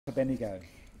For Bendigo.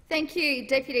 Thank you,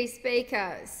 Deputy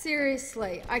Speaker.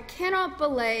 Seriously, I cannot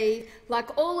believe,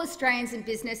 like all Australians and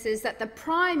businesses, that the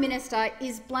Prime Minister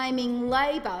is blaming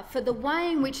Labor for the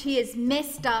way in which he has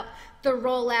messed up the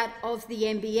rollout of the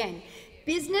NBN.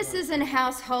 Businesses and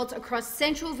households across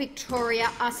Central Victoria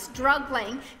are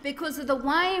struggling because of the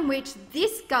way in which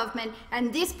this government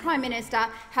and this Prime Minister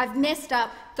have messed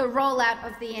up the rollout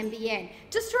of the NBN.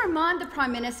 Just to remind the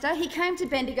Prime Minister, he came to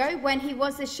Bendigo when he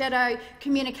was the Shadow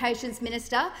Communications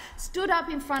Minister, stood up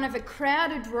in front of a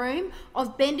crowded room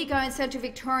of Bendigo and Central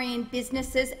Victorian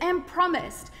businesses and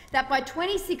promised that by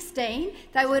 2016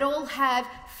 they would all have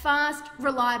fast,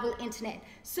 reliable internet.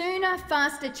 Sooner,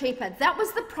 faster, cheaper. That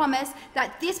was the promise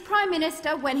that this Prime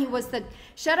Minister, when he was the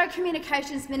Shadow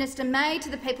Communications Minister, made to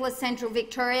the people of Central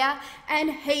Victoria,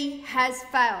 and he has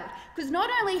failed. Because not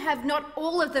only have not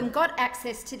all of them got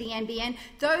access to the NBN,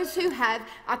 those who have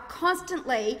are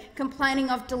constantly complaining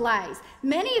of delays.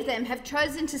 Many of them have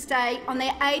chosen to stay on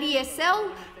their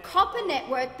ADSL copper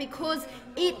network because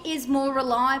it is more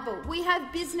reliable. We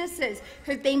have businesses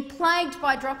who've been plagued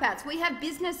by dropouts. We have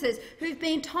businesses who've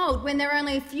been told when they're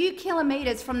only a few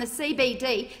kilometres from the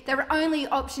CBD, their only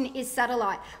option is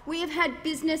satellite. We have had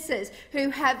businesses who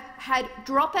have had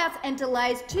dropouts and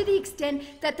delays to the extent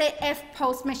that their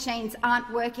F-Pulse machines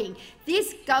aren't working.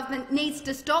 This government needs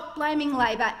to stop blaming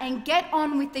Labor and get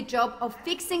on with the job of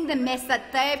fixing the mess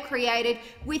that they have created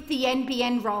with the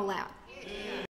NBN rollout.